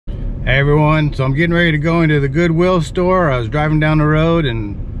Hey everyone, so I'm getting ready to go into the Goodwill store. I was driving down the road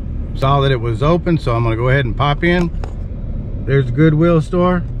and saw that it was open, so I'm gonna go ahead and pop in. There's the Goodwill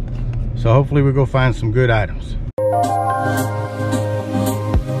store, so hopefully we'll go find some good items.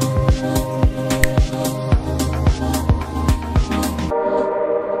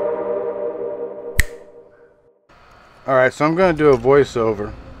 Alright, so I'm gonna do a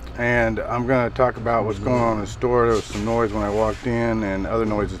voiceover and I'm going to talk about what's going on in the store. There was some noise when I walked in and other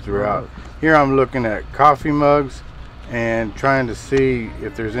noises throughout. Here I'm looking at coffee mugs and trying to see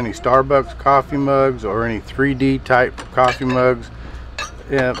if there's any Starbucks coffee mugs or any 3D type coffee mugs.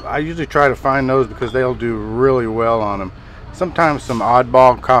 Yeah, I usually try to find those because they'll do really well on them. Sometimes some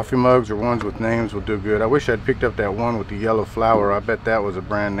oddball coffee mugs or ones with names will do good. I wish I'd picked up that one with the yellow flower. I bet that was a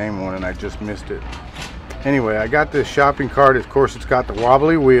brand name one and I just missed it. Anyway, I got this shopping cart. Of course, it's got the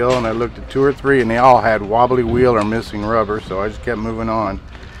wobbly wheel, and I looked at 2 or 3 and they all had wobbly wheel or missing rubber, so I just kept moving on.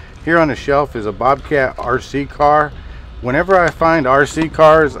 Here on the shelf is a Bobcat RC car. Whenever I find RC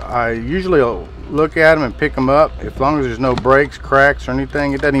cars, I usually look at them and pick them up. As long as there's no breaks, cracks, or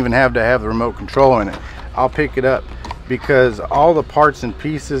anything, it doesn't even have to have the remote control in it. I'll pick it up because all the parts and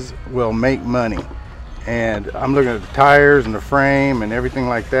pieces will make money. And I'm looking at the tires and the frame and everything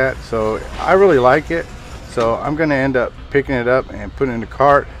like that, so I really like it. So I'm going to end up picking it up and putting it in the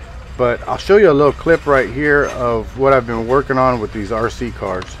cart. But I'll show you a little clip right here of what I've been working on with these RC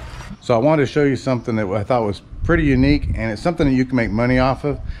cars. So I wanted to show you something that I thought was pretty unique, and it's something that you can make money off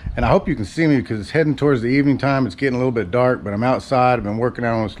of. And I hope you can see me because it's heading towards the evening time. It's getting a little bit dark, but I'm outside. I've been working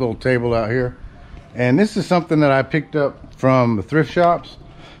out on this little table out here. And this is something that I picked up from the thrift shops.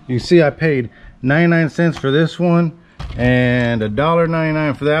 You see I paid 99 cents for this one and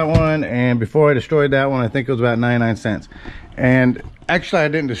 $1.99 for that one, and before I destroyed that one I think it was about 99 cents. And actually I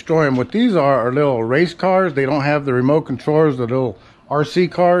didn't destroy them. What these are little race cars. They don't have the remote controls, the little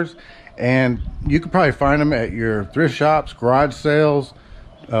RC cars, and you can probably find them at your thrift shops, garage sales,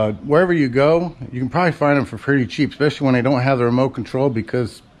 wherever you go. You can probably find them for pretty cheap, especially when they don't have the remote control,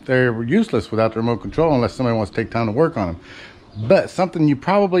 because they're useless without the remote control unless somebody wants to take time to work on them. But something you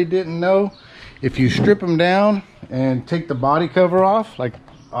probably didn't know, if you strip them down and take the body cover off, like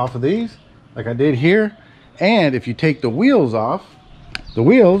off of these, like I did here, and if you take the wheels off, the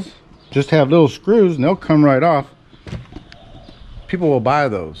wheels just have little screws and they'll come right off. People will buy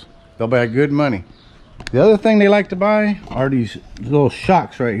those. They'll buy good money. The other thing they like to buy are these little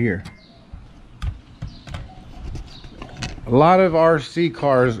shocks right here. A lot of RC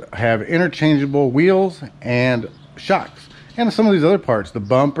cars have interchangeable wheels and shocks, and some of these other parts, the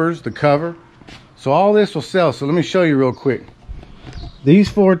bumpers, the cover. So all this will sell. So let me show you real quick. These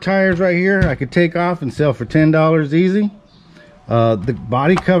 4 tires right here I could take off and sell for $10 easy. The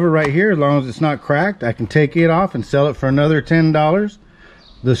body cover right here, as long as it's not cracked, I can take it off and sell it for another $10.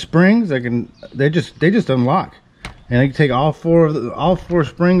 The springs, they just unlock, and I can take all 4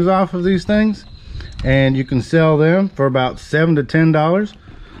 springs off of these things, and you can sell them for about $7 to $10.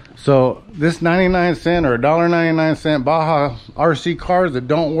 So this 99 cent or $1.99 Baja RC cars that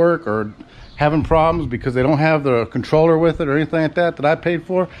don't work or having problems because they don't have the controller with it or anything like that I paid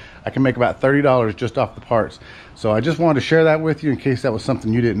for, I can make about $30 just off the parts. So I just wanted to share that with you in case that was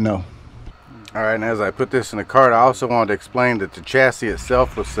something you didn't know. All right, and as I put this in the cart, I also wanted to explain that the chassis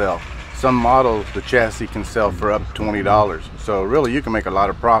itself will sell. Some models the chassis can sell for up to $20. So really you can make a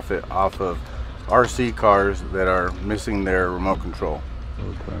lot of profit off of RC cars that are missing their remote control.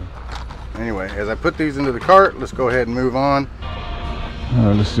 Okay. Anyway, as I put these into the cart, let's go ahead and move on.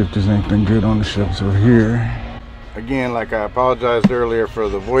 Let's see if there's anything good on the shelves over here. Again, like I apologized earlier for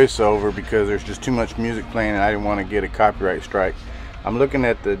the voiceover because there's just too much music playing and I didn't want to get a copyright strike. I'm looking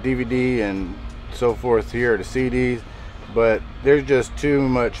at the DVD and so forth here, the CDs, but there's just too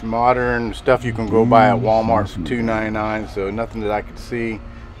much modern stuff you can go buy at Walmart for $2.99, so nothing that I could see,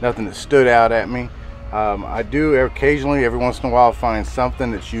 nothing that stood out at me. I do occasionally, every once in a while, find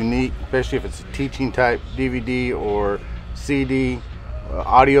something that's unique, especially if it's a teaching type DVD or CD,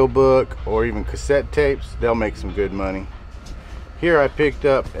 audiobook, or even cassette tapes. They'll make some good money. Here I picked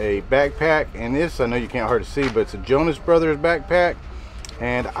up a backpack, and this, I know you can't hardly see, but it's a Jonas Brothers backpack,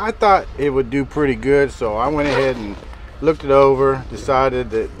 and I thought it would do pretty good, so I went ahead and looked it over,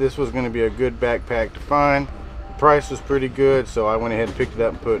 decided that this was going to be a good backpack to find. The price was pretty good, so I went ahead and picked it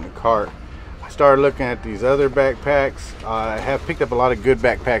up and put it in the cart. I started looking at these other backpacks. I have picked up a lot of good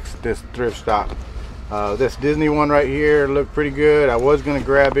backpacks at this thrift stop. This Disney one right here looked pretty good. I was going to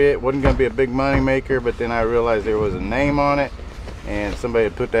grab it. Wasn't going to be a big money maker, but then I realized there was a name on it and somebody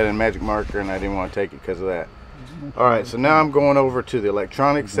had put that in magic marker and I didn't want to take it because of that. Alright, so now I'm going over to the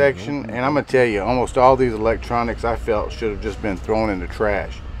electronics section, and I'm going to tell you, almost all these electronics I felt should have just been thrown in the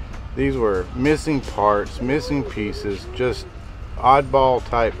trash. These were missing parts, missing pieces, just oddball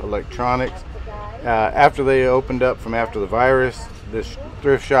type electronics. After they opened up from after the virus, this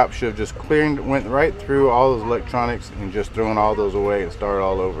thrift shop should have just went right through all those electronics and just thrown all those away and started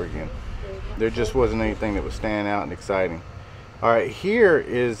all over again. There just wasn't anything that was standing out and exciting. All right, here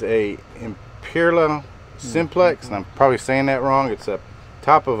is a Imperial Simplex, and I'm probably saying that wrong. It's a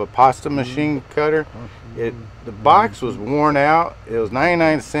top of a pasta machine cutter. The box was worn out. It was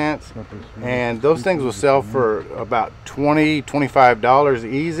 99 cents, and those things will sell for about $20–25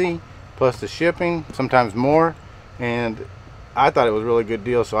 easy, plus the shipping, sometimes more. And I thought it was a really good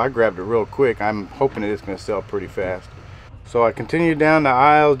deal, so I grabbed it real quick. I'm hoping it's going to sell pretty fast. So I continued down the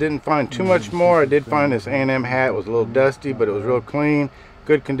aisle, didn't find too much more. I did find this A&M hat. It was a little dusty, but it was real clean,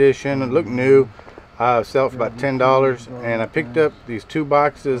 good condition, it looked new. I sell it for about $10, and I picked up these 2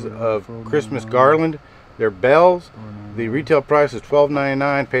 boxes of Christmas garland. They're bells. The retail price is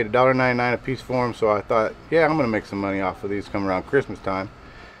 $12.99, paid $1.99 a piece for them, so I thought, yeah, I'm going to make some money off of these coming around Christmas time.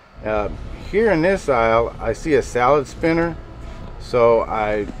 Here in this aisle, I see a salad spinner, so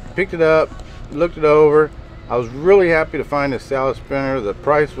I picked it up, looked it over. I was really happy to find this salad spinner. The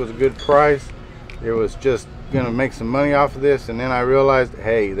price was a good price. It was just going to make some money off of this, and then I realized,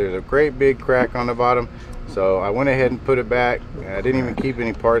 hey, there's a great big crack on the bottom, so I went ahead and put it back. I didn't even keep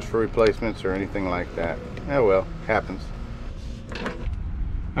any parts for replacements or anything like that. Oh well, happens.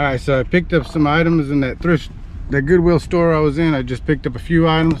 All right, so I picked up some items in that Goodwill store I was in. I just picked up a few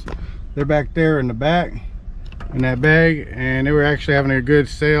items. They're back there in the back in that bag, and they were actually having a good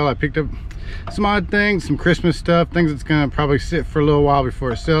sale. I picked up some odd things, some Christmas stuff, things that's gonna probably sit for a little while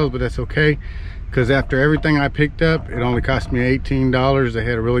before it sells, but that's okay, because after everything I picked up, it only cost me $18. They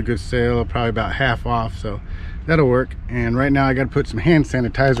had a really good sale, probably about half off, so that'll work. And right now I got to put some hand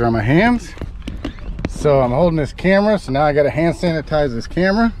sanitizer on my hands. So I'm holding this camera, so now I got to hand sanitize this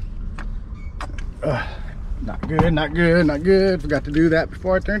camera. Not good, not good, not good. Forgot to do that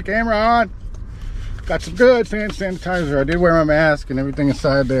before I turned the camera on. Got some good hand sanitizer. I did wear my mask and everything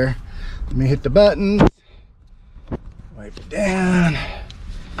inside there. Let me hit the buttons. Wipe it down.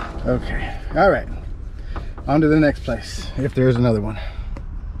 Okay, all right. On to the next place, if there's another one.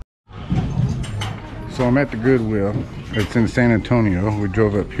 So I'm at the Goodwill. It's in San Antonio. We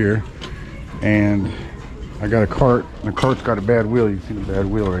drove up here, and I got a cart. The cart's got a bad wheel. You can see the bad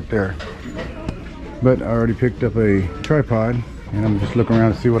wheel right there. But I already picked up a tripod, and I'm just looking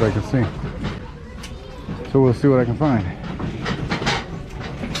around to see what I can see. So we'll see what I can find.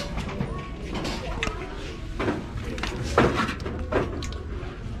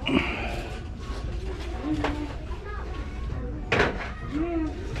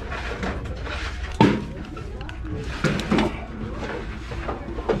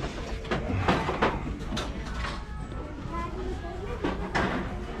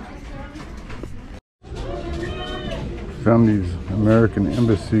 Found these American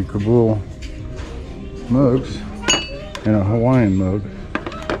Embassy Kabul mugs and a Hawaiian mug.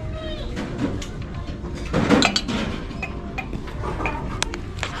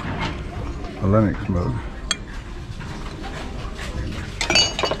 A Lennox mug.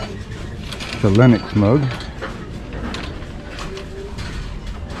 It's a Lennox mug.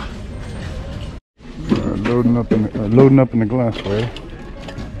 Loading up in the glassware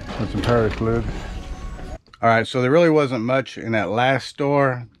with some Paris lids. All right, so there really wasn't much in that last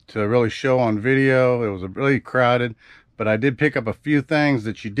store to really show on video. It was really crowded, but I did pick up a few things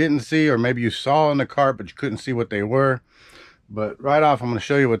that you didn't see, or maybe you saw in the cart but you couldn't see what they were. But right off, I'm going to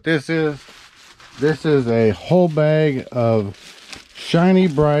show you what this is. This is a whole bag of shiny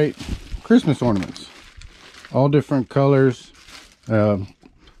bright Christmas ornaments, all different colors. So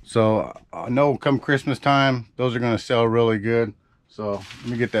I know come Christmas time, those are going to sell really good. So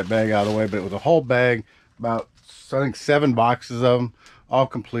let me get that bag out of the way. But it was a whole bag, about I think 7 boxes of them, all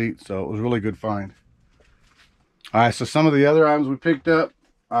complete. So it was a really good find. All right, so some of the other items we picked up.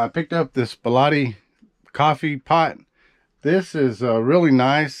 I picked up this Bilotti coffee pot. This is really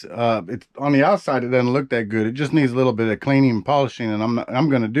nice. It's on the outside, it doesn't look that good. It just needs a little bit of cleaning and polishing, and I'm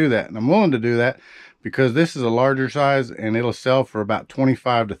going to do that, and I'm willing to do that because this is a larger size and it'll sell for about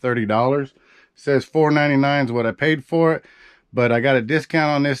 $25 to $30. It says $4.99 is what I paid for it. But I got a discount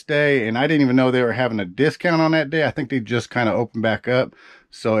on this day, and I didn't even know they were having a discount on that day. I think they just kind of opened back up.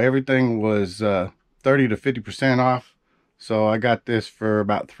 So everything was 30 to 50% off. So I got this for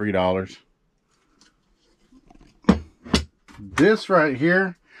about $3. This right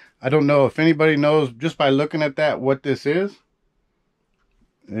here, I don't know if anybody knows just by looking at that what this is.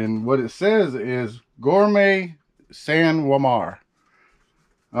 And what it says is Gourmet San Wamar.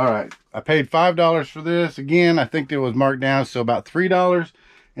 All right, I paid $5 for this. Again, I think it was marked down, so about $3.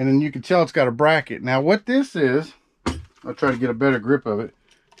 and then you can tell it's got a bracket. Now what this is, I'll try to get a better grip of it.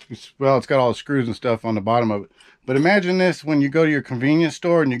 Well, it's got all the screws and stuff on the bottom of it. But imagine this when you go to your convenience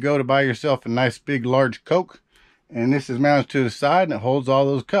store and you go to buy yourself a nice big large Coke, and this is mounted to the side and it holds all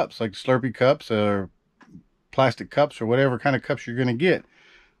those cups, like Slurpee cups or plastic cups or whatever kind of cups you're going to get.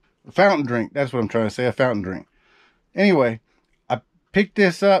 A fountain drink, that's what I'm trying to say, a fountain drink. Anyway, I picked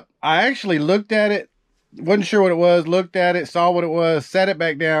this up. I actually looked at it, wasn't sure what it was, looked at it, saw what it was, sat it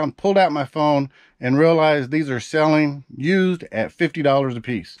back down, pulled out my phone, and realized these are selling used at $50 a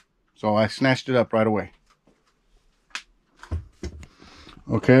piece. So I snatched it up right away.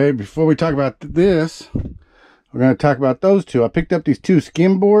 Okay, before we talk about this, we're going to talk about those two. I picked up these two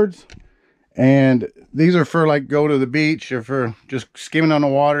skim boards, and these are for like go to the beach or for just skimming on the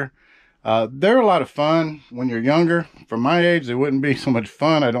water. They're a lot of fun when you're younger. For my age, they wouldn't be so much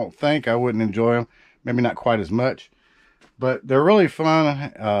fun, I don't think. I wouldn't enjoy them. Maybe not quite as much. But they're really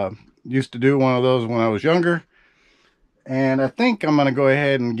fun. Used to do one of those when I was younger. And I think I'm going to go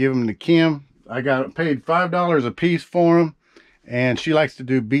ahead and give them to Kim. I got paid $5 a piece for them. And she likes to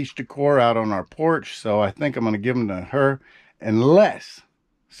do beach decor out on our porch. So I think I'm going to give them to her. Unless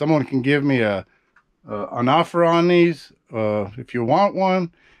someone can give me an offer on these. If you want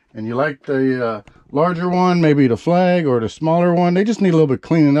one and you like the larger one, maybe the flag or the smaller one. They just need a little bit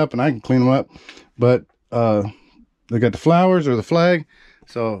cleaning up and I can clean them up. But they got the flowers or the flag.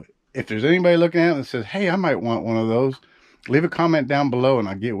 So if there's anybody looking at it that says, hey, I might want one of those, leave a comment down below and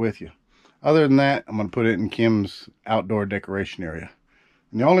I'll get with you. Other than that, I'm going to put it in Kim's outdoor decoration area.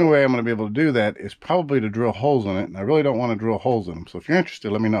 And the only way I'm going to be able to do that is probably to drill holes in it. And I really don't want to drill holes in them. So if you're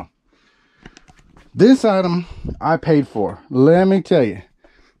interested, let me know. This item I paid for. Let me tell you,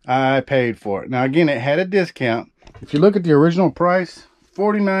 I paid for it. Now again, it had a discount. If you look at the original price,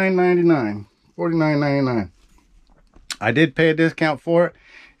 $49.99. $49.99. I did pay a discount for it.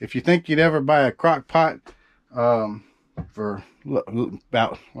 If you think you'd ever buy a crock pot for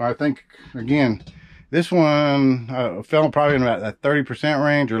about, well, I think, again, this one fell probably in about that 30%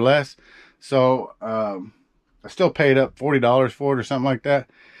 range or less. So I still paid up $40 for it or something like that.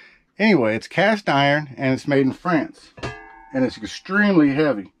 Anyway, it's cast iron and it's made in France. And it's extremely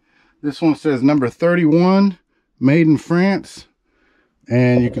heavy. This one says number 31, made in France.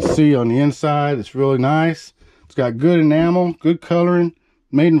 And you can see on the inside, it's really nice. It's got good enamel, good coloring.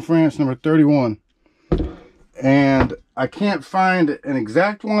 Made in France, number 31. And I can't find an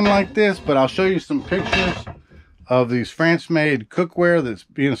exact one like this, but I'll show you some pictures of these France-made cookware that's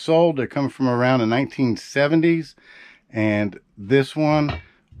being sold. They come from around the 1970s. And this one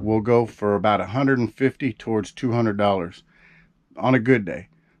will go for about $150 towards $200 on a good day.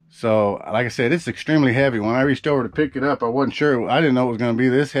 So, like I said, it's extremely heavy. When I reached over to pick it up, I wasn't sure. I didn't know it was going to be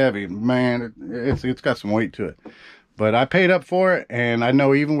this heavy. Man, it's got some weight to it. But I paid up for it, and I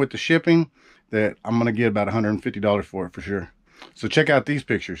know even with the shipping that I'm going to get about $150 for it for sure. So check out these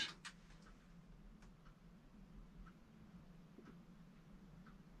pictures.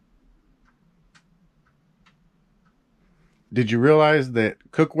 Did you realize that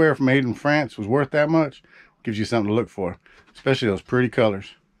cookware made in France was worth that much? Gives you something to look for, especially those pretty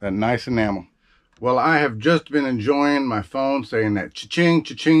colors, that nice enamel. Well, I have just been enjoying my phone saying that cha-ching,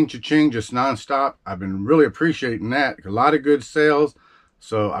 cha-ching, cha-ching, just nonstop. I've been really appreciating that. A lot of good sales.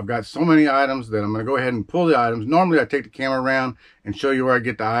 So I've got so many items that I'm going to go ahead and pull the items. Normally I take the camera around and show you where I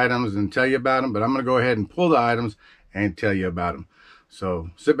get the items and tell you about them. But I'm going to go ahead and pull the items and tell you about them.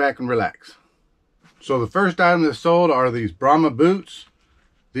 So sit back and relax. So the first item that's sold are these Brahma boots.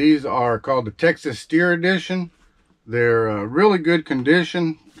 These are called the Texas Steer Edition. They're really good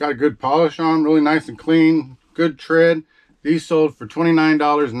condition. Got a good polish on them, really nice and clean, good tread. These sold for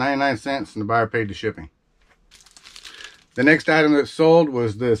 $29.99 and the buyer paid the shipping. The next item that sold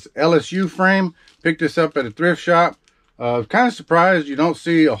was this LSU frame. Picked this up at a thrift shop. Kind of surprised you don't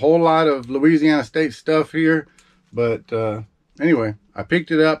see a whole lot of Louisiana State stuff here. But anyway, I picked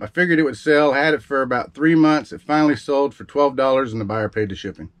it up. I figured it would sell. Had it for about 3 months. It finally sold for $12 and the buyer paid the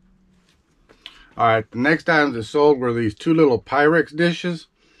shipping. Alright, the next items that sold were these two little Pyrex dishes.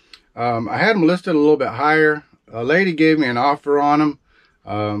 I had them listed a little bit higher. A lady gave me an offer on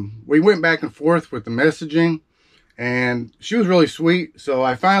them. We went back and forth with the messaging, and she was really sweet. So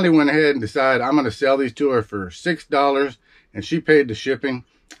I finally went ahead and decided I'm going to sell these to her for $6, and she paid the shipping.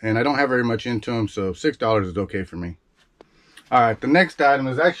 And I don't have very much into them, so $6 is okay for me. Alright, the next item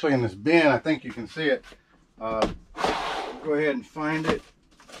is actually in this bin. I think you can see it. Go ahead and find it.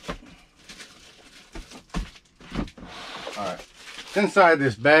 Alright, it's inside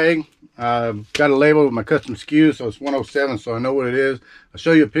this bag. Got a label with my custom SKU, so it's 107, so I know what it is. I'll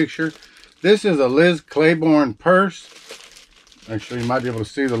show you a picture. This is a Liz Claiborne purse. Actually, you might be able to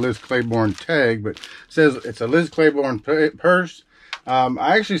see the Liz Claiborne tag, but it says it's a Liz Claiborne purse.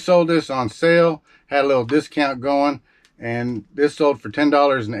 I actually sold this on sale, had a little discount going, and this sold for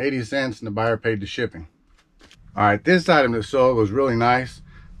 $10.80, and the buyer paid the shipping. All right, this item that sold was really nice.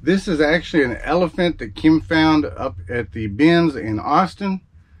 This is actually an elephant that Kim found up at the bins in Austin,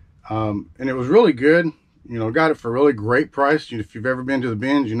 and it was really good. You know, got it for a really great price. If you've ever been to the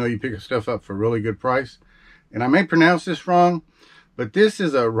Binge, you know you pick stuff up for a really good price. And I may pronounce this wrong, but this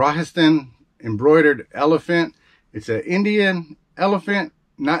is a Rajasthan embroidered elephant. It's an Indian elephant,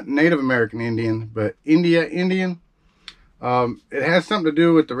 not Native American Indian, but Indian. It has something to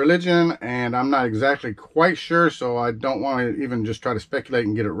do with the religion, and I'm not exactly quite sure, so I don't want to even just try to speculate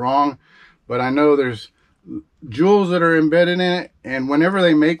and get it wrong. But I know there's jewels that are embedded in it, and whenever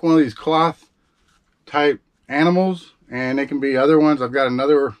they make one of these cloth type animals, and they can be other ones. I've got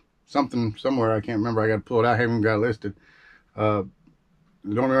another something somewhere, I can't remember. I got to pull it out. I haven't got it listed. I don't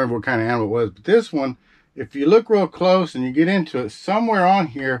remember what kind of animal it was, but this one, if you look real close and you get into it, somewhere on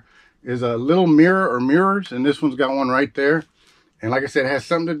here is a little mirror or mirrors, and this one's got one right there. And like I said, it has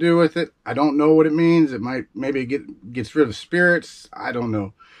something to do with it. I don't know what it means. It might, maybe it gets rid of spirits. I don't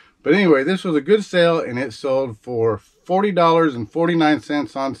know. But anyway, this was a good sale, and it sold for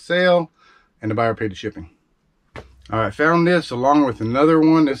 $40.49 on sale, and the buyer paid the shipping. All right, found this along with another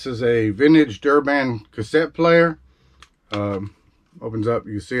one. This is a vintage Durban cassette player. Opens up,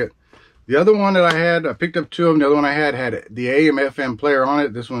 you can see it. The other one that I had, I picked up two of them. The other one I had the AM/FM player on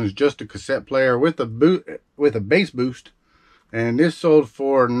it. This one is just a cassette player with a bass boost. And this sold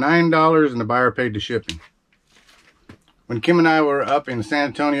for $9, and the buyer paid the shipping. When Kim and I were up in San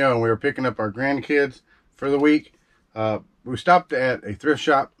Antonio and we were picking up our grandkids for the week, we stopped at a thrift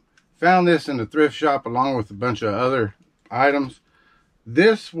shop. Found this in the thrift shop along with a bunch of other items.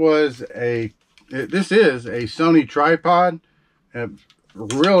 This is a Sony tripod.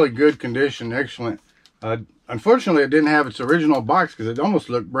 Really good condition, excellent. Unfortunately, it didn't have its original box because it almost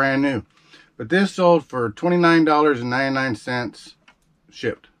looked brand new. But this sold for $29.99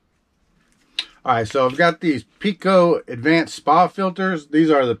 shipped. All right, so I've got these Pico Advanced Spa filters.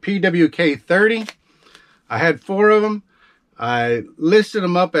 These are the PWK30. I had 4 of them. I listed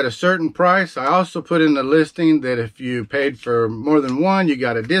them up at a certain price. I also put in the listing that if you paid for more than one, you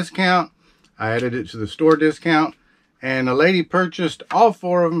got a discount. I added it to the store discount. And a lady purchased all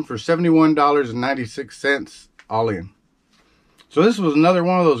 4 of them for $71.96 all in. So this was another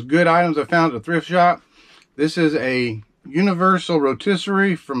one of those good items I found at the thrift shop. This is a universal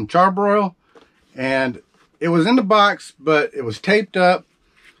rotisserie from Charbroil. And it was in the box, but it was taped up.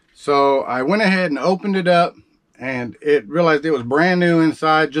 So I went ahead and opened it up, and it realized it was brand new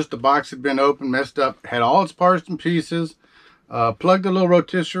inside. Just the box had been opened, messed up, had all its parts and pieces. Plugged the little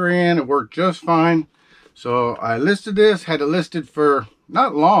rotisserie in, it worked just fine. So I listed this, had it listed for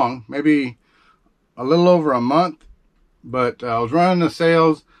not long, maybe a little over a month, but I was running the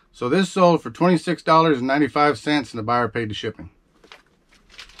sales. So this sold for $26.95, and the buyer paid the shipping.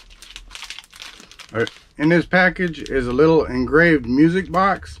 All right. In this package is a little engraved music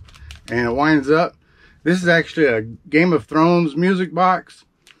box, and it winds up. This is actually a Game of Thrones music box.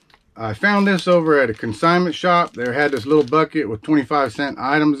 I found this over at a consignment shop. They had this little bucket with 25-cent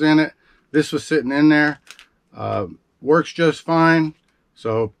items in it. This was sitting in there. Works just fine.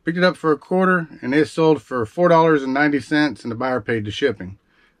 So picked it up for $0.25, and it sold for $4.90, and the buyer paid the shipping.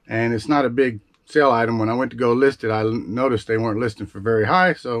 And it's not a big sale item. When I went to go list it, I noticed they weren't listing for very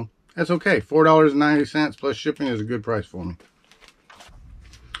high, so that's okay. $4.90 plus shipping is a good price for me.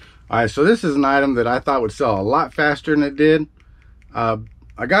 All right, so this is an item that I thought would sell a lot faster than it did. I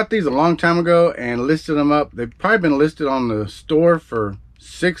got these a long time ago and listed them up. They've probably been listed on the store for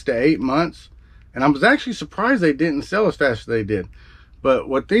 6 to 8 months. And I was actually surprised they didn't sell as fast as they did. But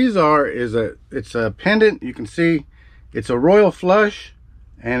what these are is it's a pendant. You can see it's a royal flush,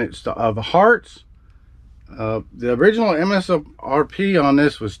 and it's of hearts. The original MSRP on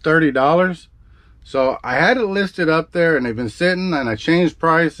this was $30. So I had it listed up there, and they've been sitting, and I changed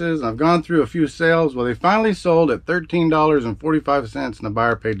prices. I've gone through a few sales. Well, they finally sold at $13.45, and the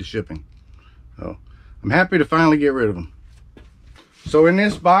buyer paid the shipping. So I'm happy to finally get rid of them. So in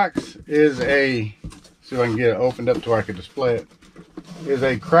this box is see if I can get it opened up to where I can display it, is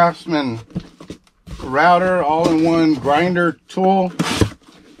a Craftsman router all-in-one grinder tool.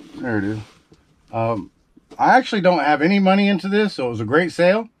 There it is. I actually don't have any money into this, so it was a great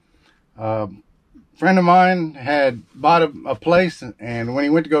sale. Friend of mine had bought a place, and when he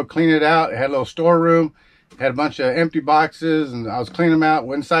went to go clean it out, it had a little storeroom, had a bunch of empty boxes, and I was cleaning them out.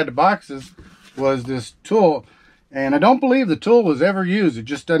 Inside the boxes was this tool, and I don't believe the tool was ever used. It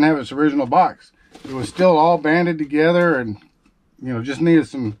just doesn't have its original box. It was still all banded together, and you know, just needed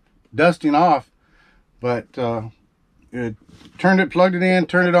some dusting off, but it turned it, plugged it in,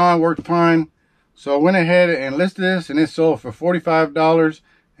 turned it on, worked fine. So I went ahead and listed this, and it sold for $45,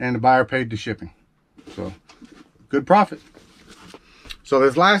 and the buyer paid the shipping. So good profit. So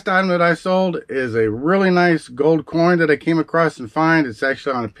this last item that I sold is a really nice gold coin that I came across and find. It's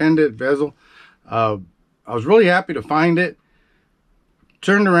actually on a pendant bezel. I was really happy to find it.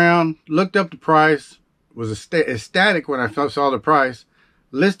 Turned around, looked up the price, was ecstatic when I saw the price.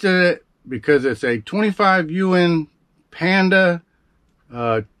 Listed it because it's a 25 Uline Panda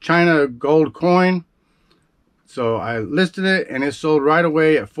China gold coin. So I listed it, and it sold right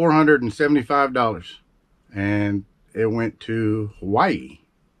away at $475, and it went to Hawaii.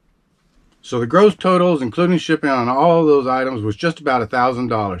 So the gross totals, including shipping on all of those items, was just about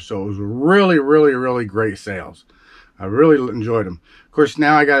 $1,000. So it was really great sales. I really enjoyed them. Of course,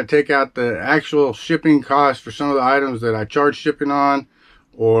 now I got to take out the actual shipping cost for some of the items that I charged shipping on,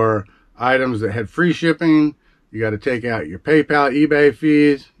 or items that had free shipping. You got to take out your PayPal, eBay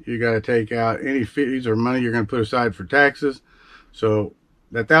fees. You got to take out any fees or money you're going to put aside for taxes. So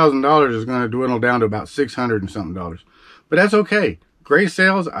that $1,000 is going to dwindle down to about $600 and something. But that's okay. Great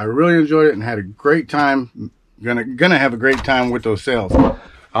sales. I really enjoyed it and had a great time. Gonna have a great time with those sales. I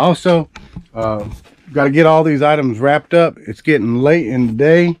also got to get all these items wrapped up. It's getting late in the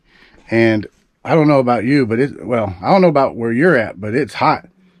day, and I don't know about you, but well, I don't know about where you're at, but it's hot.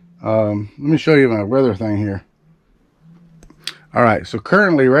 Let me show you my weather thing here. All right, so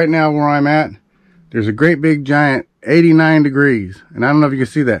currently, right now where I'm at, there's a great big giant 89 degrees, and I don't know if you can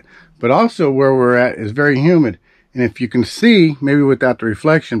see that, but also where we're at is very humid. And if you can see, maybe without the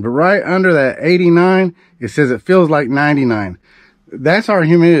reflection, but right under that 89, it says it feels like 99. That's our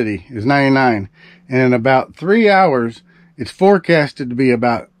humidity, is 99. And in about 3 hours, it's forecasted to be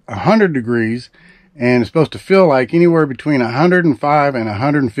about 100 degrees, and it's supposed to feel like anywhere between 105 and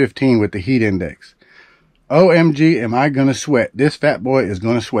 115 with the heat index. OMG, am I gonna sweat? This fat boy is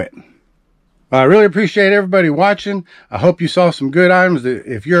gonna sweat. I really appreciate everybody watching. I hope you saw some good items.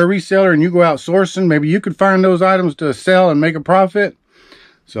 If you're a reseller and you go out sourcing, maybe you could find those items to sell and make a profit.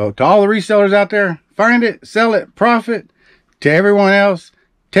 So to all the resellers out there, find it, sell it, profit. To everyone else,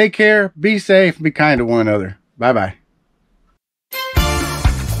 take care, be safe, be kind to one another. Bye-bye.